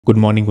Good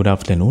morning, good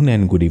afternoon,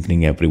 and good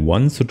evening,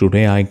 everyone. So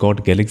today I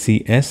got Galaxy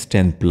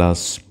S10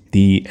 Plus,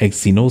 the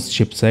Exynos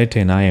chipset,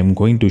 and I am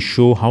going to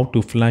show how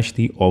to flash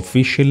the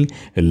official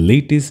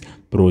latest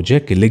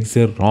Project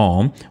Elixir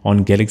ROM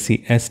on Galaxy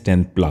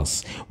S10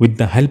 Plus with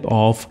the help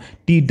of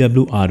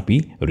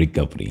TWRP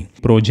recovery.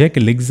 Project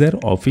Elixir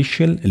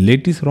official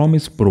latest ROM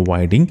is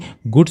providing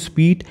good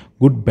speed,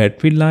 good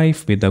battery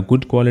life with a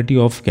good quality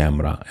of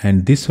camera,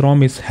 and this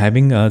ROM is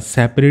having a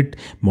separate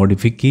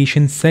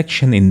modification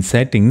section in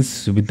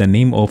settings with the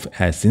name of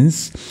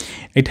Essence.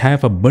 It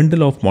have a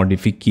bundle of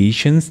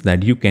modifications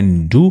that you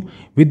can do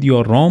with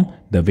your ROM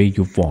the way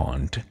you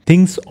want.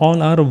 Things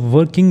all are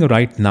working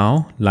right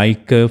now,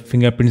 like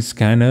fingerprint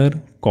scanner,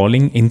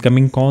 calling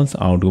incoming calls,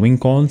 outgoing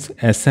calls,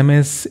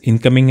 SMS,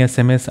 incoming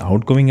SMS,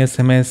 outgoing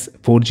SMS,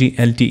 4G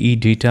LTE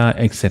data,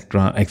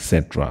 etc,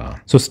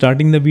 etc. So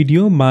starting the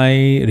video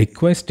by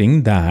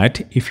requesting that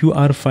if you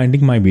are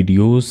finding my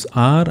videos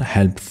are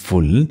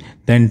helpful,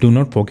 then do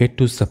not forget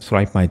to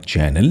subscribe my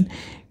channel.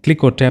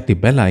 Click or tap the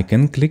bell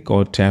icon, click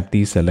or tap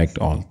the select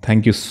all.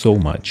 Thank you so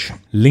much.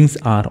 Links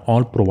are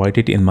all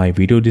provided in my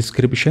video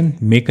description.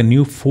 Make a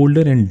new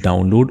folder and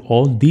download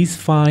all these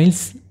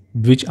files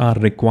which are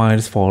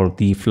required for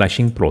the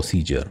flashing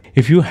procedure.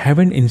 If you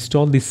haven't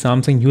installed this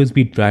Samsung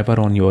USB driver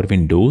on your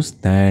Windows,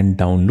 then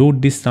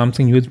download this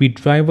Samsung USB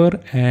driver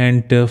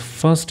and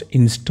first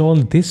install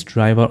this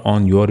driver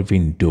on your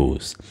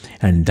Windows.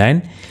 And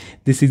then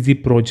this is the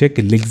Project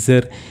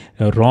Elixir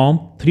ROM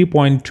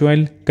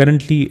 3.12,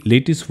 currently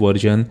latest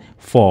version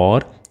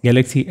for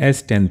Galaxy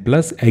S10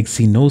 Plus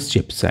Exynos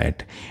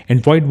chipset.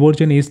 Android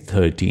version is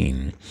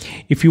 13.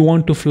 If you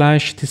want to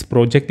flash this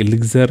Project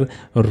Elixir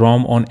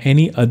ROM on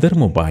any other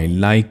mobile,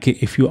 like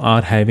if you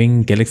are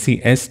having Galaxy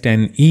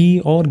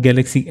S10e or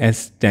Galaxy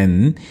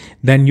S10,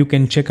 then you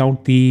can check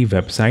out the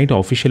website,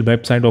 official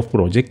website of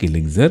Project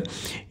Elixir.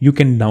 You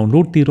can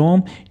download the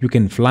ROM, you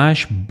can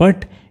flash,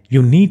 but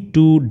you need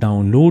to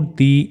download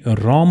the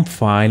ROM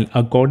file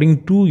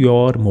according to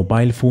your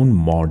mobile phone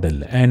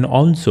model, and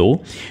also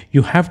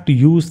you have to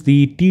use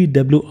the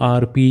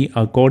TWRP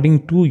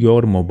according to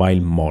your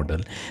mobile model.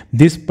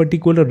 This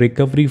particular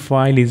recovery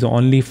file is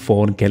only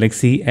for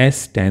Galaxy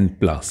S10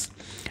 Plus.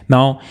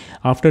 Now,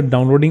 after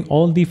downloading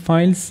all the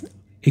files,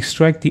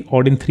 extract the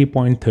Odin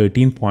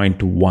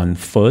 3.13.1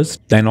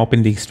 first, then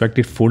open the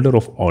extracted folder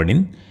of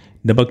Odin,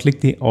 double click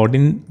the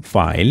Odin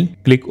file,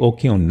 click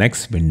OK on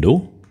next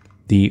window.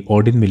 The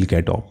Odin will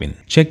get open.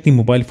 Check the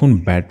mobile phone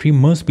battery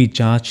must be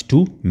charged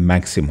to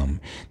maximum.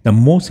 The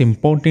most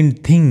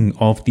important thing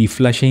of the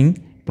flashing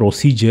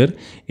procedure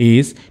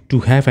is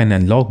to have an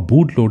unlock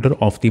bootloader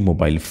of the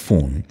mobile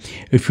phone.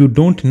 If you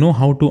don't know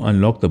how to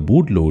unlock the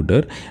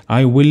bootloader,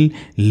 I will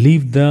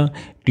leave the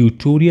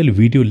tutorial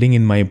video link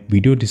in my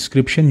video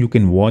description. You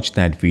can watch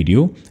that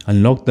video.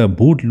 Unlock the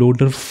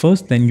bootloader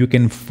first, then you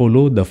can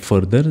follow the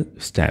further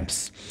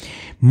steps.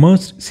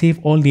 Must save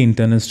all the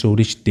internal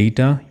storage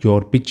data,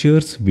 your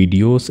pictures,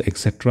 videos,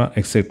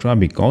 etc,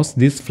 because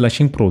this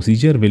flashing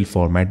procedure will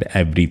format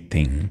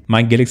everything.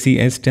 My Galaxy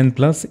S10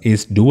 Plus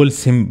is dual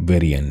SIM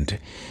variant.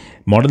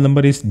 Model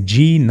number is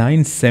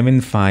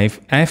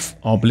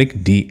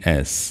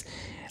G975F/DS.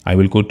 I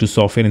will go to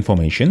software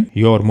information.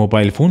 Your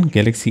mobile phone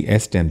Galaxy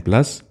S10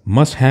 Plus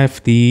must have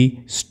the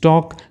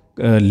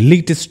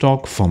latest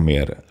stock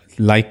firmware.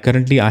 Like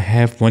currently I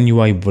have One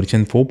UI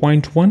version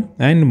 4.1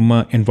 and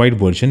Android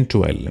version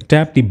 12.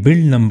 Tap the build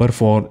number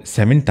for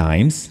 7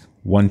 times.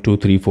 1, 2,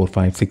 3, 4,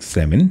 5, 6,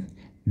 7.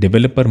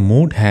 Developer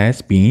mode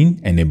has been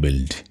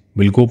enabled.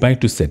 We'll go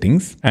back to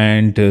settings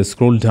and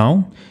scroll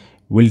down.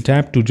 We'll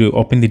tap to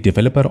open the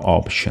developer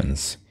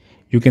options.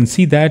 You can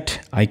see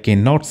that I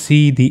cannot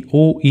see the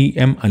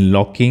OEM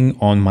unlocking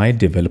on my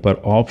developer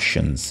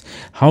options.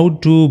 How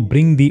to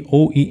bring the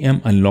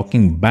OEM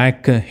unlocking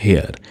back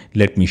here?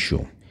 Let me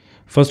show.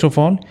 First of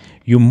all,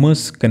 you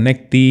must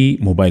connect the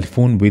mobile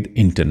phone with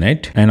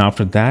internet, and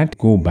after that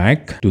go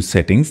back to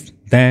settings,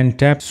 then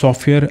tap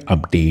software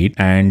update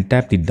and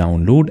tap the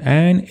download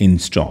and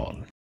install.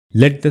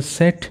 Let the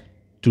set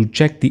to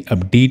check the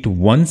update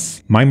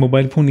once my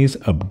mobile phone is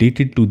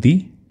updated to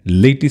the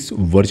latest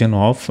version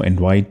of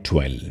Android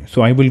 12.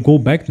 So I will go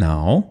back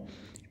now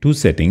to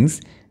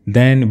settings,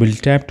 then we'll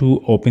tap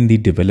to open the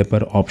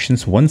developer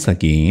options once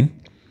again.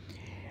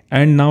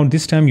 And now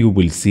this time you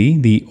will see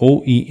the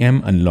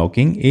OEM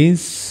unlocking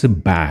is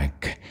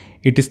back.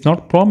 It is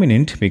not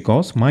prominent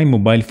because my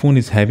mobile phone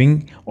is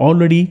having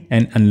already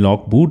an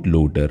unlock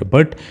bootloader,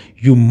 but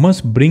you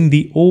must bring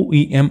the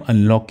OEM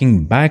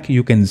unlocking back.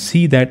 You can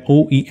see that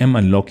OEM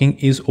unlocking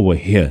is over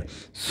here.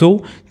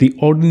 So the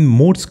Odin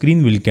mode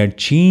screen will get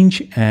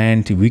changed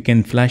and we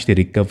can flash the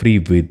recovery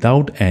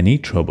without any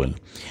trouble.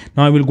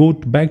 Now I will go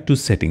back to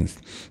settings.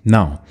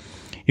 Now,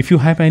 if you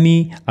have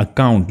any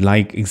account,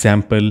 like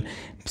example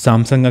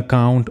Samsung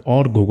account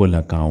or Google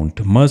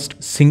account, must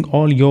sync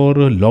all your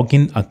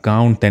login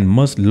account, then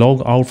must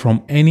log out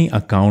from any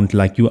account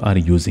like you are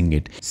using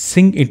it.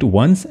 Sync it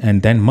once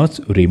and then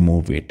must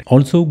remove it.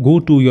 Also go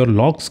to your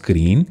lock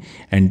screen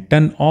and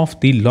turn off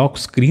the lock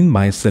screen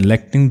by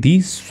selecting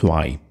the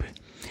swipe.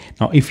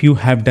 Now, if you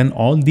have done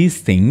all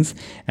these things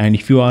and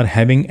if you are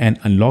having an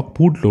unlocked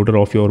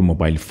bootloader of your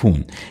mobile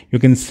phone, you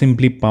can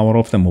simply power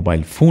off the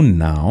mobile phone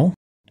now.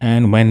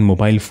 And when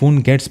mobile phone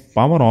gets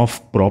power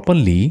off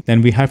properly,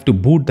 then we have to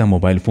boot the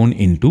mobile phone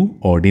into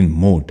Odin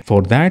mode.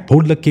 For that,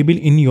 hold the cable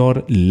in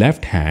your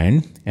left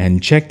hand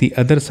and check the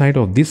other side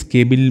of this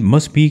cable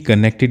must be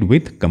connected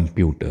with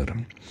computer.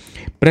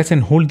 Press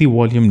and hold the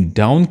volume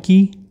down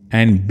key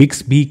and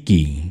Bixby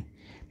key.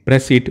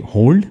 Press it,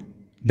 hold,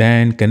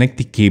 then connect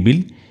the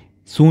cable.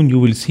 Soon you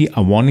will see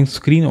a warning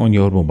screen on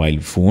your mobile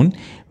phone.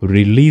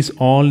 Release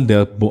all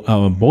the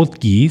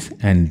both keys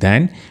and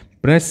then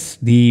press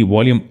the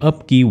volume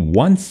up key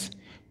once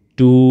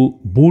to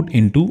boot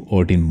into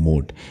Odin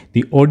mode.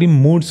 The Odin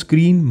mode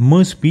screen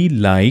must be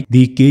like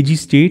the KG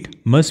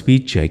state must be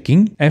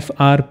checking,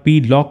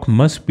 FRP lock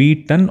must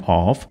be turned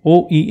off,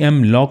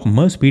 OEM lock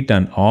must be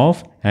turned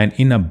off, and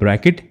in a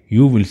bracket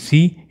you will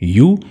see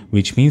U,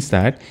 which means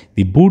that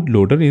the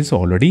bootloader is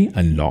already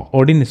unlocked.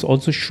 Odin is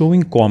also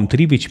showing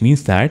COM3, which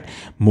means that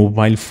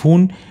mobile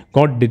phone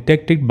got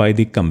detected by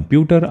the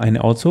computer and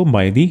also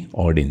by the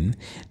Odin.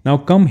 Now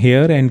come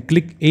here and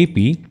click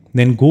AP.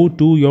 Then go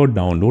to your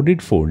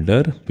downloaded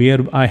folder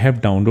where I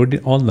have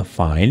downloaded all the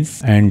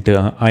files, and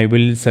I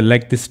will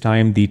select this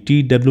time the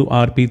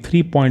TWRP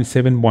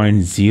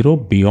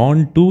 3.7.0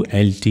 beyond to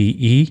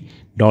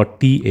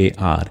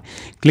LTE.tar.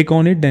 Click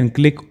on it, then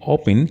click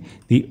open.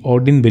 The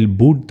Odin will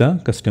boot the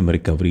custom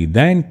recovery.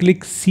 Then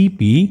click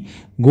CP,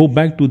 go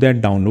back to that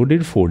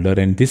downloaded folder,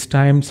 and this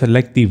time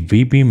select the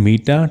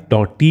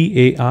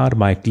vbmeta.tar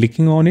by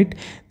clicking on it,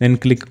 then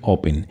click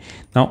open.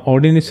 Now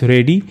Odin is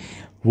ready.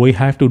 We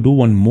have to do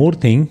one more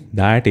thing,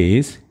 that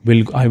is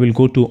I will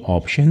go to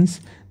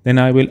options, then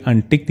I will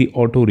untick the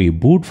auto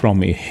reboot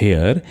from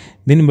here,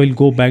 then we'll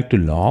go back to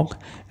log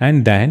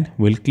and then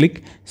we'll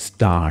click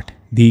start.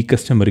 The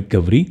custom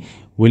recovery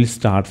will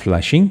start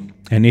flashing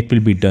and it will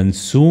be done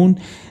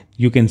soon.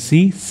 You can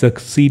see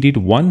succeeded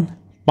 1.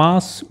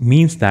 Pass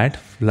means that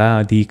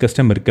the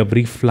custom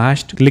recovery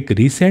flashed. Click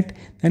reset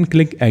and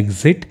click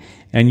exit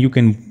and you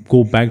can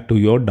go back to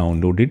your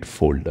downloaded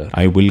folder.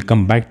 I will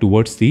come back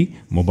towards the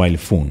mobile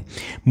phone.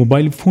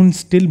 Mobile phone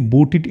still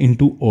booted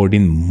into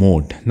Odin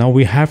mode. Now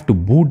we have to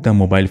boot the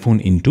mobile phone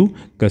into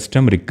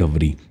custom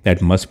recovery.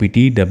 That must be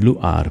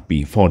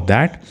TWRP. For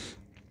that,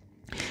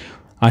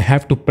 I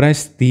have to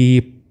press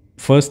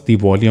first the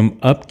volume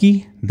up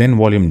key, then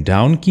volume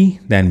down key,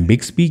 then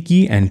Bixby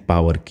key and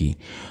power key.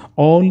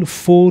 All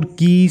 4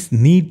 keys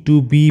need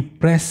to be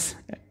pressed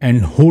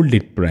and hold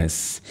it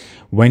press.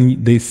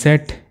 When the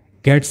set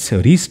gets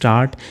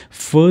restart,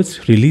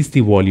 first release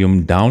the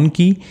volume down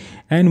key,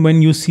 and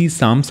when you see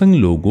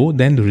Samsung logo,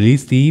 then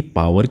release the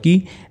power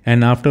key,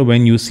 and after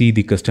when you see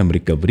the custom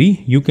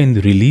recovery, you can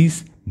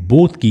release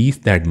both keys,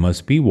 that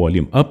must be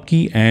volume up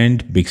key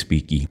and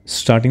Bixby key.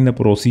 Starting the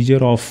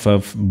procedure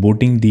of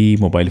booting the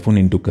mobile phone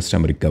into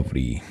custom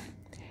recovery.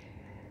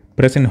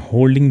 Press and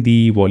holding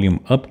the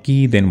volume up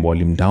key, then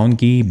volume down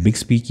key,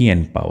 Bixby key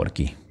and power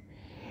key.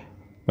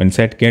 When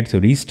set gets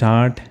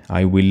restart,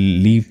 I will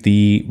leave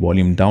the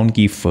volume down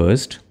key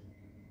first.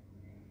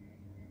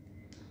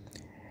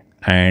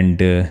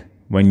 And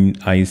when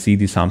I see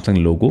the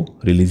Samsung logo,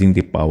 releasing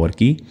the power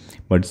key,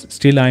 but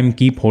still I'm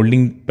keep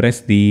holding,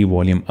 press the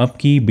volume up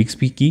key,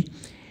 Bixby key,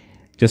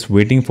 just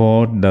waiting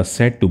for the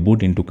set to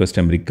boot into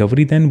custom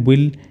recovery, then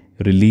we'll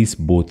release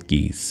both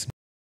keys.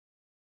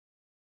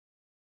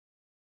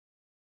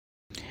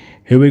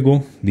 Here we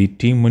go, the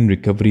Team 1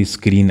 recovery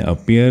screen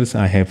appears.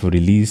 I have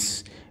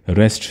released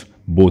rest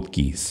both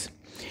keys.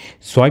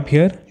 Swipe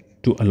here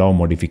to allow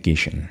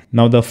modification.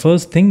 Now the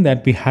first thing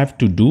that we have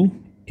to do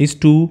is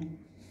to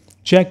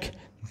check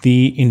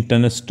the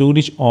internal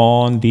storage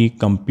on the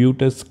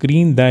computer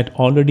screen that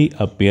already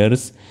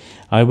appears.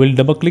 I will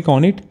double click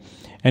on it,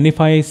 and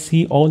if I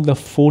see all the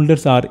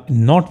folders are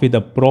not with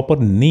the proper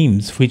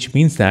names, which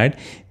means that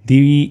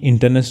the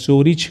internal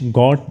storage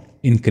got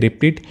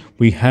encrypted,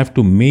 we have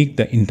to make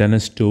the internal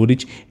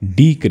storage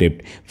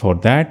decrypt. For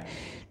that,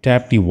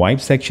 tap the wipe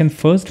section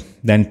first,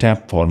 then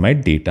tap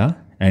format data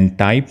and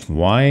type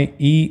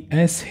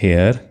YES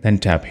here, then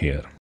tap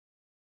here.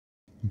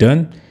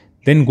 Done.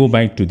 Then go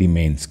back to the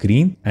main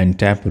screen and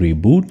tap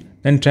reboot,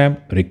 then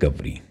tap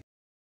recovery.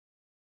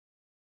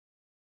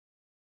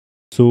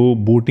 So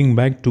booting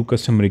back to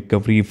custom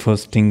recovery,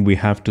 first thing we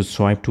have to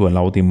swipe to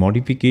allow the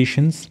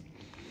modifications.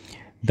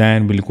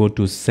 Then we'll go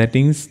to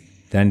settings,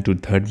 then to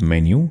third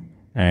menu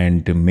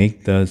and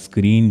make the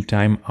screen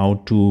time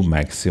out to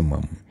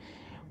maximum.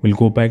 We'll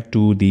go back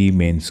to the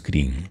main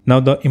screen.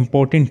 Now the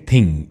important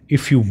thing,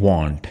 if you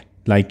want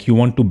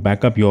to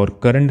backup your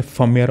current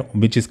firmware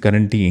which is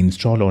currently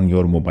installed on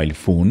your mobile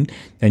phone,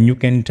 then you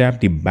can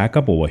tap the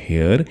backup over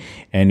here.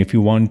 And if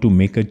you want to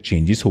make a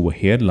changes over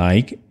here,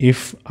 like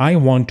if I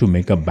want to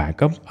make a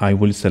backup, I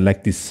will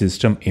select the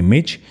system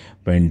image,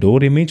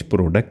 vendor image,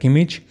 product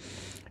image,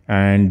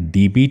 and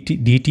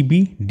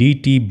DTB,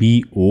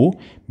 DTBO,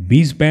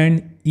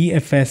 baseband,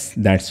 EFS,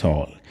 that's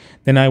all.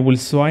 Then I will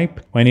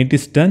swipe. When it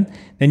is done,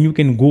 then you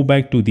can go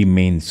back to the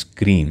main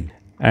screen.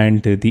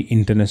 and the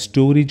internal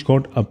storage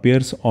got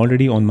appears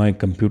already on my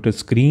computer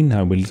screen.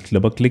 I will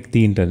double click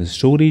the internal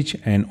storage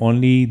and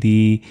only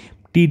the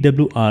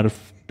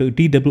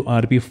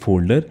TWRP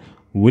folder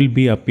will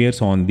be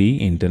appears on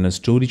the internal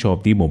storage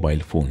of the mobile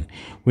phone.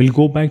 We'll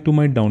go back to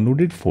my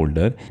downloaded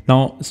folder.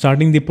 Now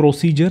starting the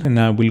procedure, and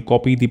I will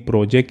copy the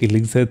project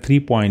Elixir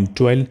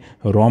 3.12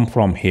 ROM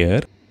from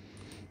here.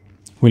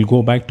 We'll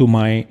go back to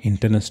my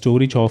internal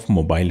storage of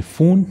mobile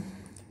phone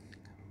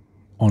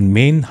on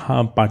main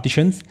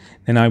partitions.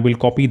 Then I will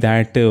copy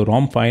that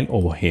ROM file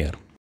over here.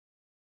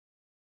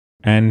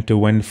 And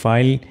when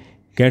file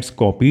gets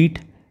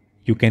copied,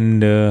 you can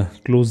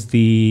close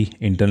the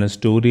internal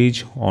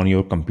storage on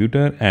your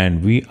computer,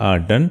 and we are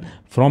done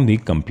from the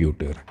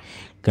computer.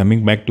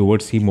 Coming back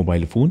towards the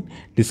mobile phone,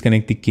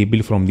 disconnect the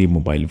cable from the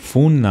mobile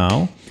phone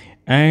now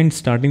and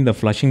starting the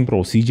flushing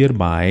procedure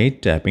by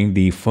tapping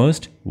the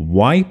first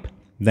wipe,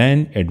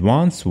 then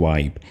advanced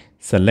wipe,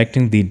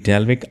 selecting the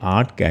Dalvik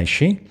Art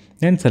cache,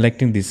 then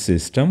selecting the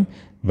system,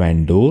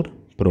 vendor,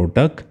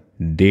 product,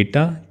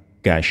 data,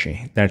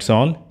 cache. That's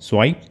all.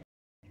 Swipe.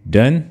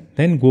 Done.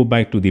 Then go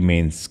back to the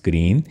main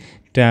screen,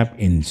 tap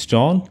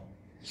install,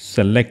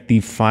 select the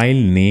file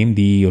name,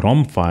 the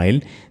ROM file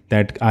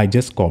that I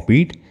just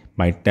copied.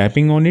 By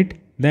tapping on it,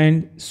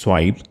 then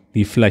swipe,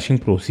 the flushing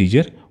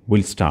procedure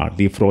will start.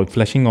 The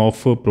flushing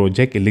of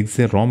project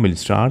Elixir ROM will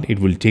start. It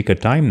will take a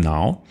time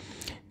now.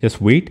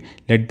 Just wait,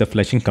 let the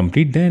flushing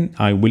complete, then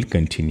I will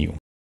continue.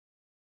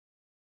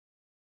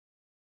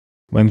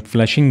 When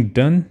flushing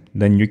done,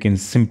 then you can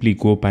simply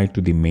go back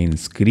to the main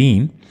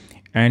screen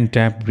and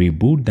tap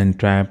reboot, then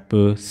tap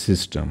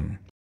system.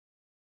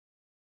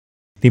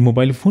 The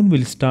mobile phone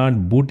will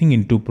start booting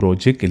into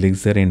project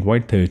Elixir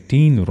Android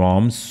 13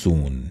 ROM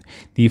soon.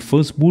 The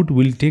first boot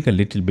will take a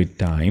little bit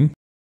time.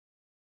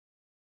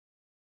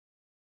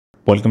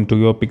 Welcome to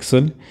your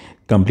Pixel.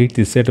 Complete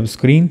the setup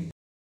screen.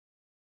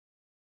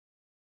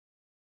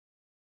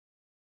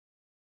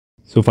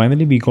 So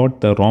finally we got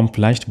the ROM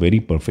flashed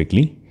very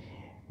perfectly.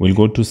 We'll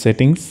go to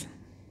settings.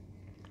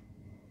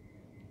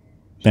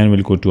 Then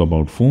we'll go to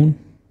about phone.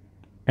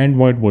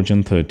 Android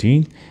version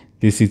 13.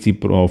 This is the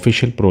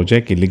official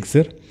project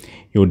Elixir.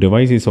 Your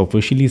device is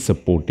officially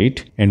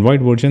supported.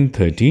 Android version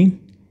 13.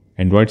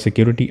 Android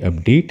security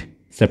update.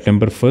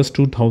 September 1st,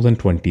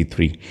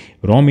 2023.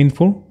 ROM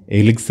info.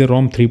 Elixir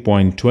ROM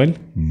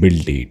 3.12.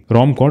 Build date.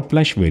 ROM got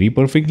flashed very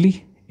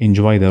perfectly.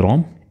 Enjoy the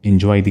ROM.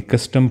 Enjoy the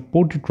custom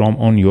ported ROM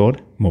on your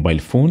mobile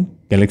phone.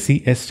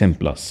 Galaxy S10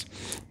 Plus.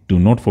 Do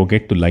not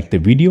forget to like the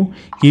video.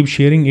 Keep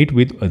sharing it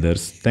with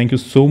others. Thank you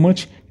so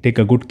much. Take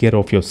a good care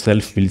of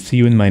yourself. We'll see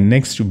you in my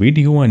next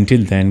video.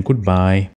 Until then, goodbye.